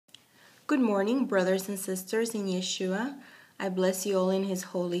Good morning, brothers and sisters in Yeshua. I bless you all in his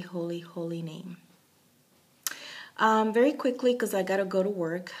holy, holy, holy name. Very quickly, because I got to go to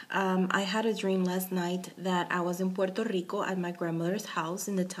work, I had a dream last night that I was in Puerto Rico at my grandmother's house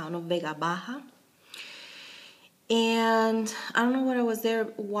in the town of Vega Baja. And I don't know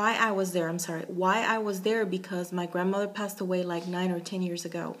why I was there, because my grandmother passed away like 9 or 10 years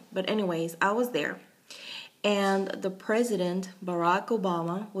ago. But anyways, I was there. And the president, Barack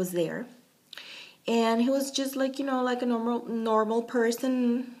Obama, was there. And he was just like, like a normal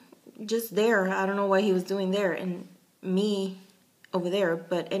person, just there. I don't know what he was doing there and me over there.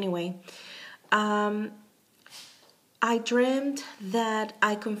 But anyway, I dreamt that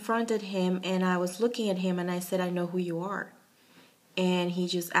I confronted him and I was looking at him and I said, "I know who you are." And he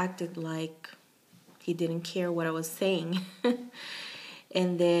just acted like he didn't care what I was saying.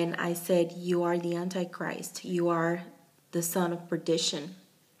 And then I said, "You are the Antichrist. You are the son of perdition."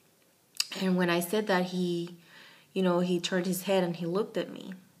 And when I said that, he turned his head and he looked at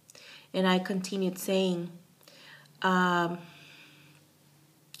me. And I continued saying,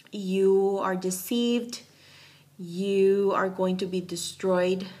 "You are deceived. You are going to be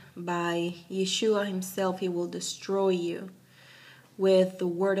destroyed by Yeshua himself. He will destroy you with the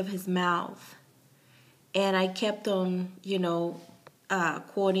word of his mouth." And I kept on,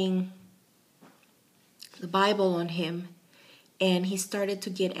 quoting the Bible on him. And he started to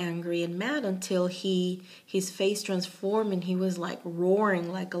get angry and mad until his face transformed and he was like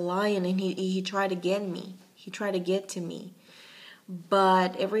roaring like a lion, and he tried to get me. He tried to get to me.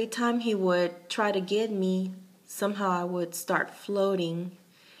 But every time he would try to get me, somehow I would start floating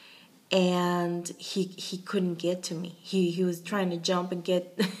and he couldn't get to me. He was trying to jump and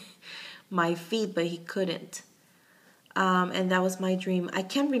get my feet, but he couldn't. And that was my dream. I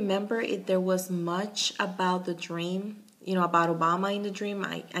can't remember if there was much about the dream, about Obama in the dream.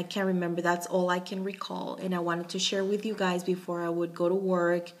 I can't remember. That's all I can recall. And I wanted to share with you guys before I would go to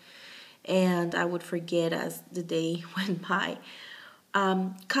work and I would forget as the day went by.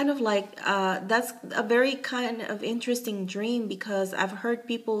 That's a very kind of interesting dream, because I've heard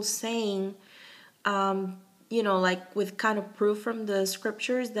people saying, like with kind of proof from the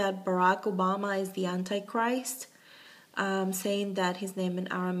scriptures, that Barack Obama is the Antichrist, saying that his name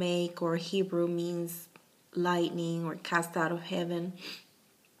in Aramaic or Hebrew means lightning or cast out of heaven.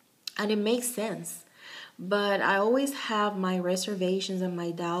 And it makes sense. But I always have my reservations and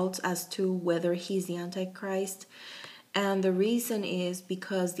my doubts as to whether he's the Antichrist. And the reason is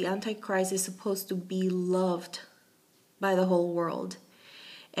because the Antichrist is supposed to be loved by the whole world.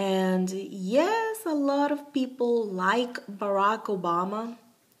 And yes, a lot of people like Barack Obama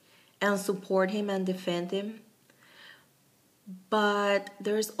and support him and defend him. But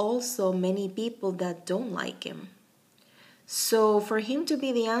there's also many people that don't like him. So for him to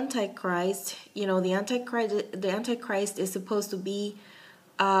be the Antichrist, the Antichrist is supposed to be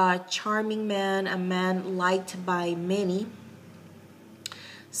a charming man, a man liked by many.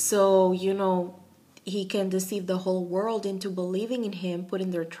 So, he can deceive the whole world into believing in him,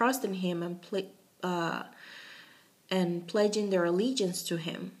 putting their trust in him, and pledging their allegiance to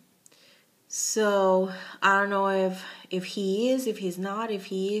him. So I don't know if he is, if he's not. If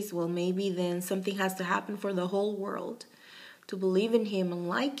he is, well, maybe then something has to happen for the whole world to believe in him and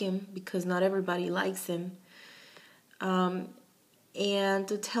like him, because not everybody likes him. And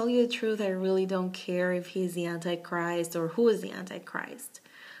to tell you the truth, I really don't care if he's the Antichrist or who is the Antichrist.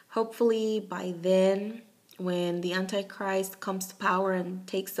 Hopefully by then, when the Antichrist comes to power and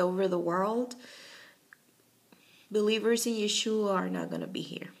takes over the world, believers in Yeshua are not going to be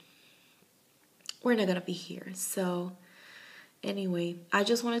here. We're not going to be here. So anyway, I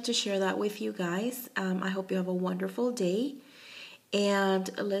just wanted to share that with you guys. I hope you have a wonderful day. And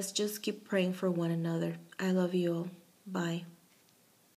let's just keep praying for one another. I love you all. Bye.